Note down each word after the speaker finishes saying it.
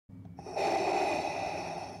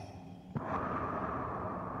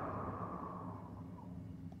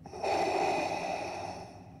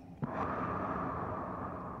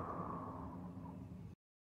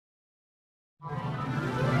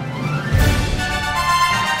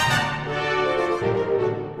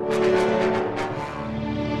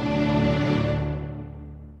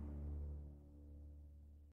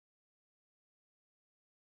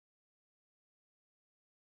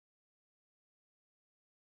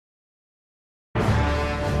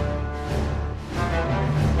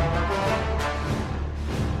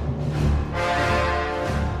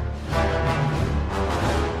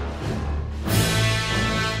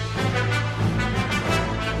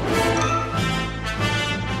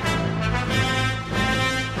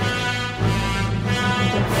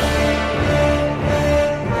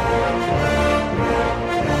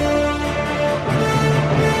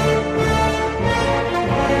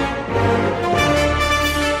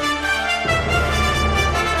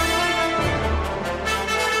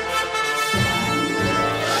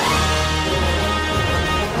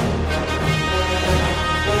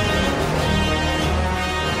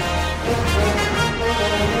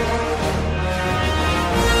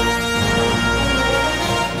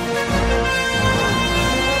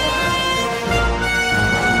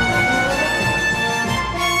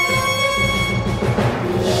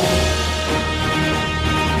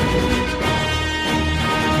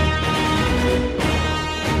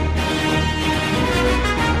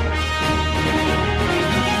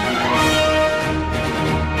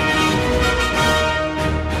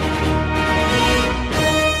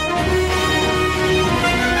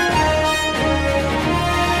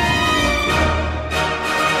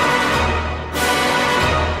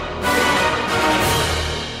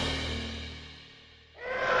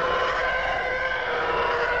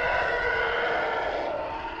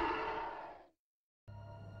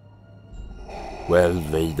Well,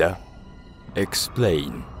 Vader,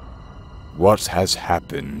 explain. What has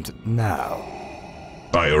happened now?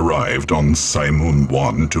 I arrived on Simoon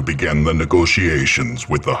 1 to begin the negotiations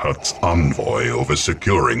with the Hutt's envoy over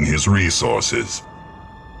securing his resources.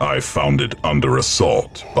 I found it under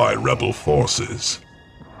assault by rebel forces.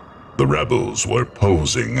 The rebels were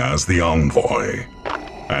posing as the envoy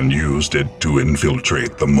and used it to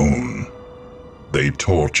infiltrate the moon. They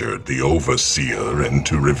tortured the Overseer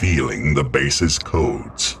into revealing the base's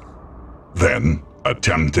codes, then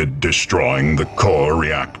attempted destroying the core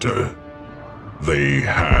reactor. They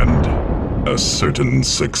had a certain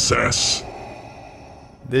success.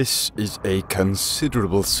 This is a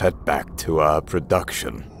considerable setback to our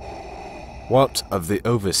production. What of the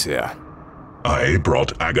Overseer? I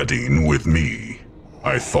brought Agadine with me.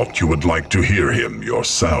 I thought you would like to hear him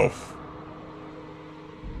yourself.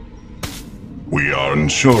 We are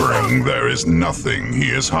ensuring there is nothing he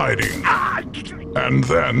is hiding. And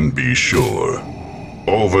then be sure,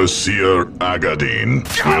 Overseer Agadine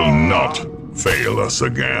will not fail us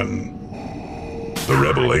again. The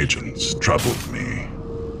rebel agents troubled me.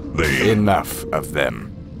 Enough of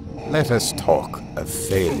them. Let us talk of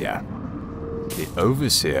failure. The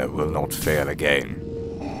Overseer will not fail again.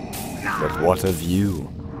 But what of you,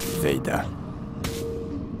 Vader?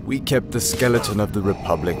 We kept the skeleton of the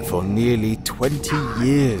Republic for nearly 20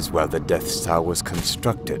 years while the Death Star was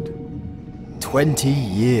constructed. 20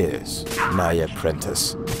 years, my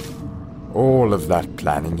apprentice. All of that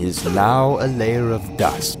planning is now a layer of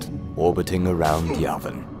dust orbiting around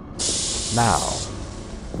Yavin.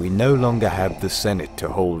 Now, we no longer have the Senate to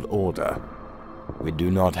hold order. We do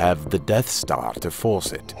not have the Death Star to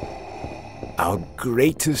force it. Our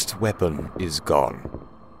greatest weapon is gone.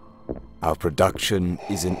 Our production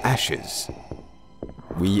is in ashes.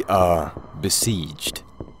 We are besieged.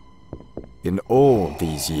 In all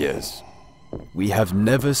these years, we have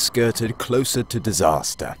never skirted closer to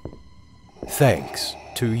disaster. Thanks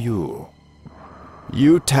to you.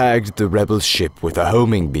 You tagged the rebel ship with a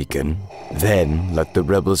homing beacon, then let the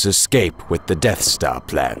rebels escape with the Death Star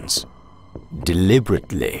plans.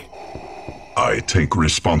 Deliberately. I take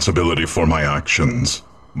responsibility for my actions,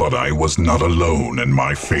 but I was not alone in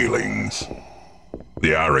my failings.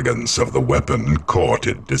 The arrogance of the weapon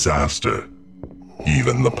courted disaster.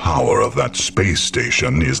 Even the power of that space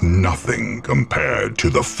station is nothing compared to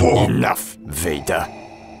the full— Enough, Vader.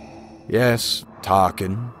 Yes,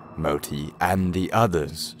 Tarkin, Moti, and the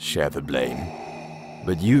others share the blame.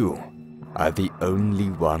 But you are the only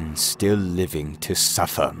one still living to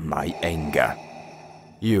suffer my anger.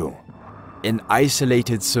 You, an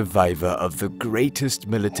isolated survivor of the greatest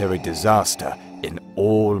military disaster in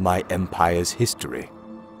all my empire's history.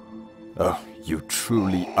 Oh, you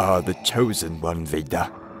truly are the chosen one, Vader.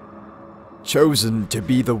 Chosen to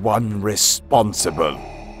be the one responsible.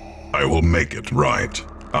 I will make it right.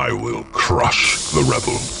 I will crush the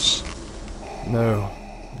rebels. No,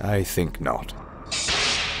 I think not.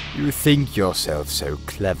 You think yourself so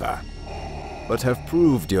clever, but have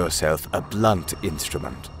proved yourself a blunt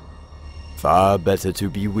instrument. Far better to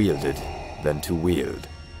be wielded than to wield.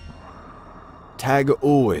 Tag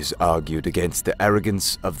always argued against the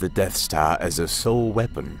arrogance of the Death Star as a sole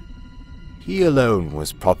weapon. He alone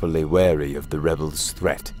was properly wary of the rebels'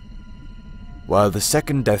 threat. While the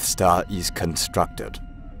second Death Star is constructed,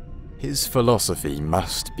 his philosophy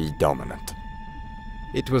must be dominant.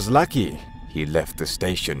 It was lucky he left the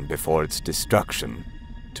station before its destruction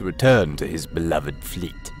to return to his beloved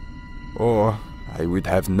fleet. Or I would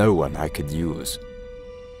have no one I could use.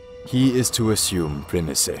 He is to assume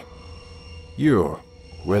primacy. You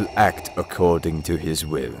will act according to his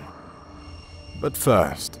will. But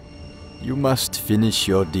first, you must finish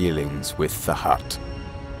your dealings with the Hutt.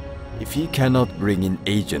 If he cannot bring an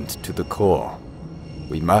agent to the core,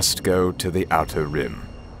 we must go to the Outer Rim.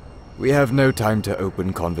 We have no time to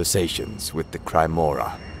open conversations with the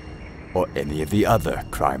Crimora, or any of the other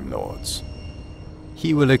crime lords.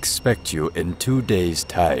 He will expect you in 2 days'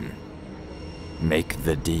 time. Make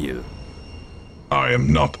the deal. I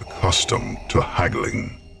am not accustomed to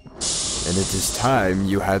haggling. And it is time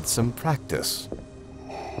you had some practice.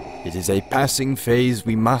 It is a passing phase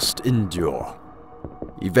we must endure.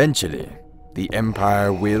 Eventually, the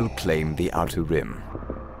Empire will claim the Outer Rim.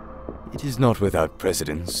 It is not without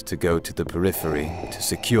precedence to go to the periphery to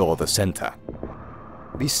secure the center.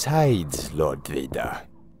 Besides, Lord Vader,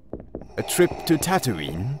 a trip to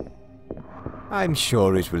Tatooine? I'm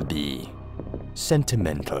sure it will be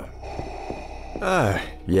sentimental. Ah,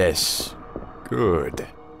 yes. Good.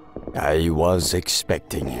 I was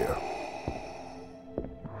expecting you.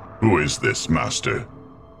 Who is this, Master?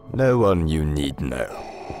 No one you need know.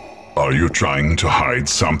 Are you trying to hide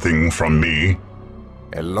something from me?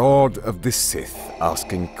 A Lord of the Sith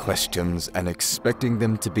asking questions and expecting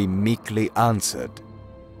them to be meekly answered.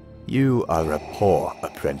 You are a poor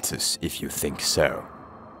apprentice if you think so.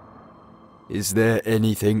 Is there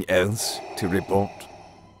anything else to report?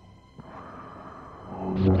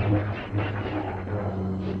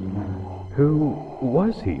 Who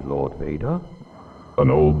was he, Lord Vader? An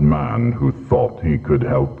old man who thought he could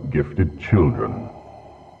help gifted children.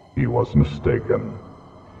 He was mistaken.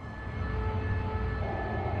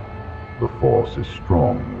 The Force is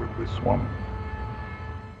strong with this one.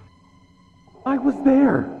 I was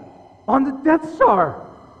there! On the Death Star!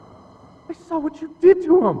 I saw what you did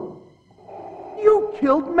to him! You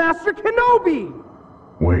killed Master Kenobi!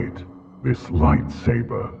 Wait, this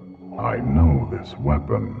lightsaber. I know this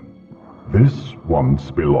weapon. This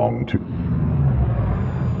once belonged to...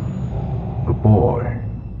 the boy.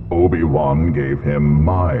 Obi-Wan gave him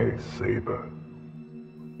my saber.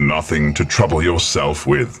 Nothing to trouble yourself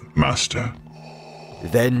with, Master.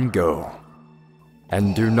 Then go.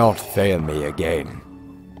 And do not fail me again.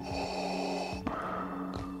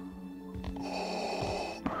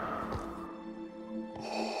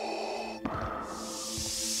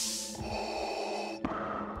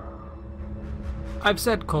 I've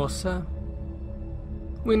set course, sir.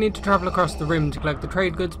 We need to travel across the rim to collect the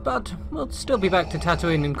trade goods, but we'll still be back to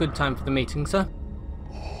Tatooine in good time for the meeting, sir.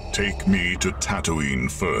 Take me to Tatooine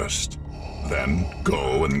first. Then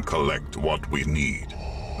go and collect what we need.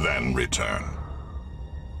 Then return.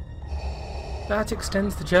 That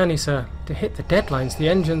extends the journey, sir. To hit the deadlines, the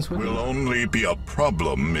engines Will only be a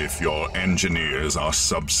problem if your engineers are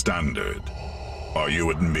substandard. Are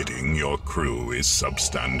you admitting your crew is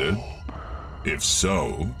substandard? If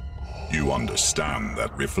so, you understand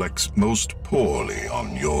that reflects most poorly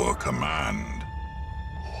on your command.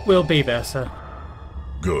 We'll be there, sir.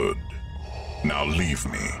 Good. Now leave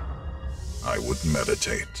me. I would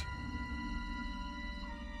meditate.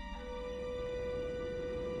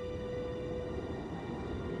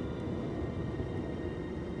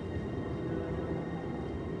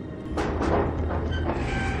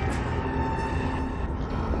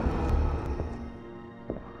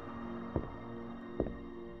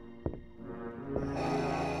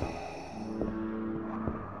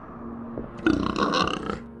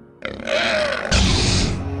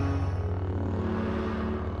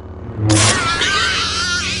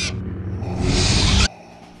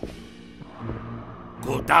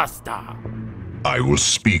 I will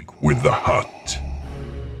speak with the Hutt.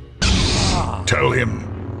 Tell him.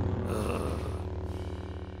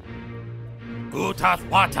 Gutas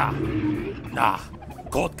wata. Na.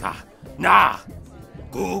 Kotka. Na.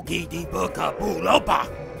 Gugi di buka bulopa.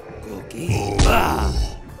 Gugi ba.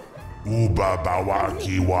 Uba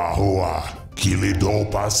bawaki wahua.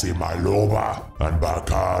 Kilidopa se maloba. And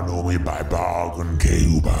bakano mi by bargain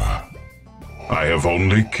keuba. I have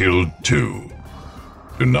only killed 2.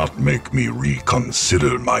 Do not make me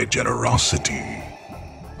reconsider my generosity.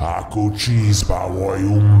 Aku cheese bawa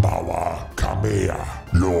umbawa kamea,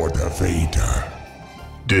 Lord Vader.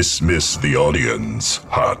 Dismiss the audience,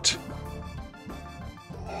 Hutt.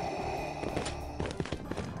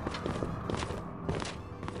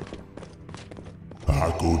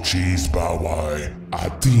 Aku cheese bawa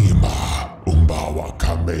adima umbawa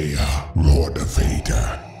kamea, Lord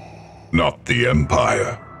Vader. Not the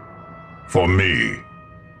Empire. For me,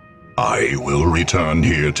 I will return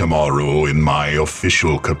here tomorrow in my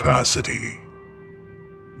official capacity.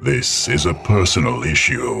 This is a personal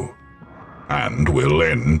issue, and will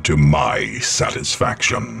end to my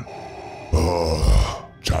satisfaction.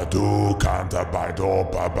 Chadu kanta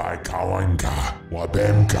baidopa by kawanka,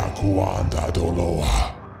 wabemka kuanda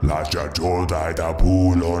doloa, la jajodai da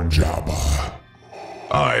pulon Jabba.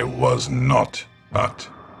 I was not, Hutt.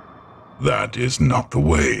 That is not the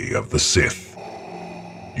way of the Sith.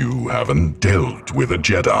 You haven't dealt with a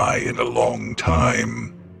Jedi in a long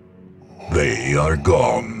time. They are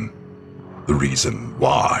gone. The reason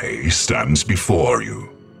why stands before you.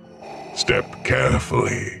 Step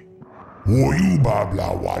carefully. Woyu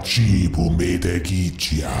babla wachi pumede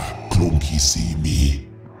kichia, klunki simi.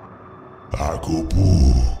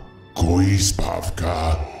 Akupu, kois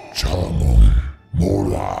pavka, chalamon.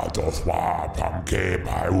 Mola dothwa pamke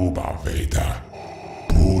uba Vader.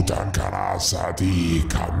 Putan kanasadi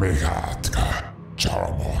kamehatka,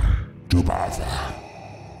 chalamon, dubava.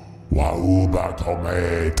 Wauba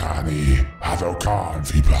kome tani, hadokan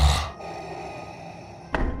vibla.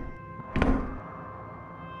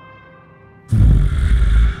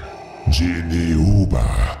 Jini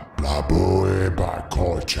uba, blaboe ba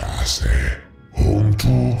kochase.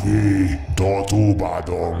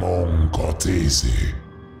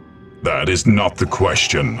 That is not the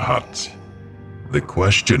question, Hutt. The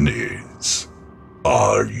question is,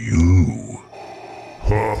 are you?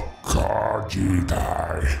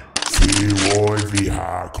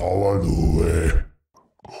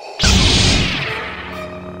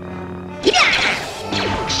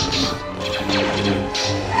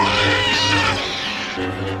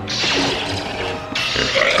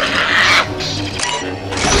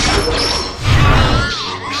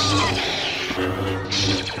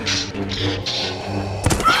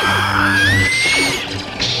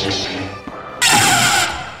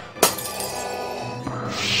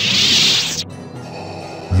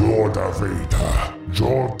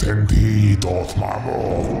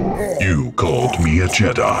 You called me a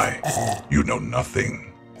Jedi. You know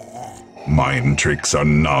nothing. Mind tricks are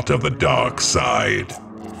not of the dark side.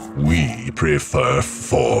 We prefer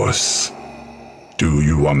Force. Do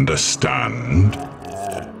you understand?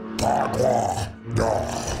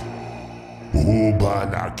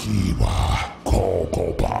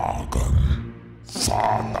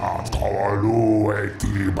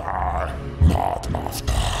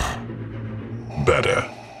 Better.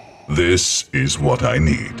 This is what I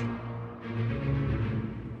need.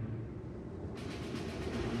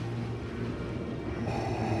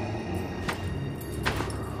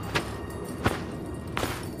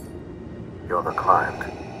 You're the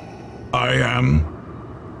client. I am.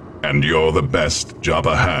 And you're the best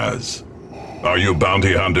Jabba has. Are you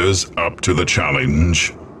bounty hunters up to the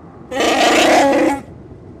challenge?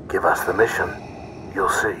 Give us the mission. You'll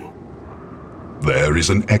see. There is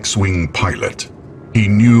an X-Wing pilot. He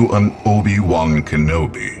knew an Obi-Wan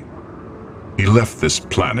Kenobi. He left this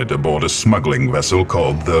planet aboard a smuggling vessel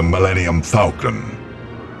called the Millennium Falcon.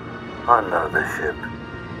 I know the ship.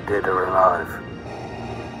 Dead or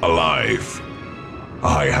alive. Alive.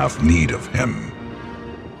 I have need of him.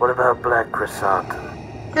 What about Black Chrysanthemum?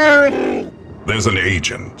 There's an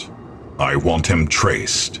agent. I want him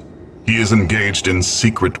traced. He is engaged in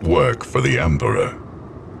secret work for the Emperor.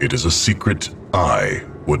 It is a secret I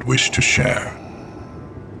would wish to share.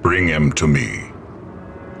 Bring him to me.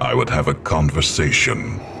 I would have a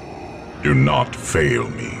conversation. Do not fail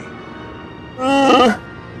me.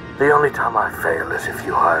 The only time I fail is if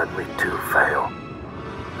you hired me to fail.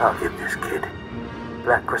 I'll get this kid.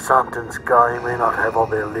 Black Chrysanthemum's guy may not have all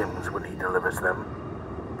their limbs when he delivers them,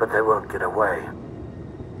 but they won't get away.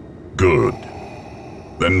 Good.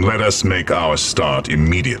 Then let us make our start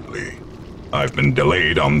immediately. I've been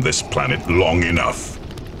delayed on this planet long enough.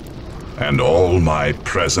 And all my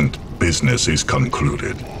present business is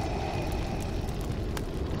concluded.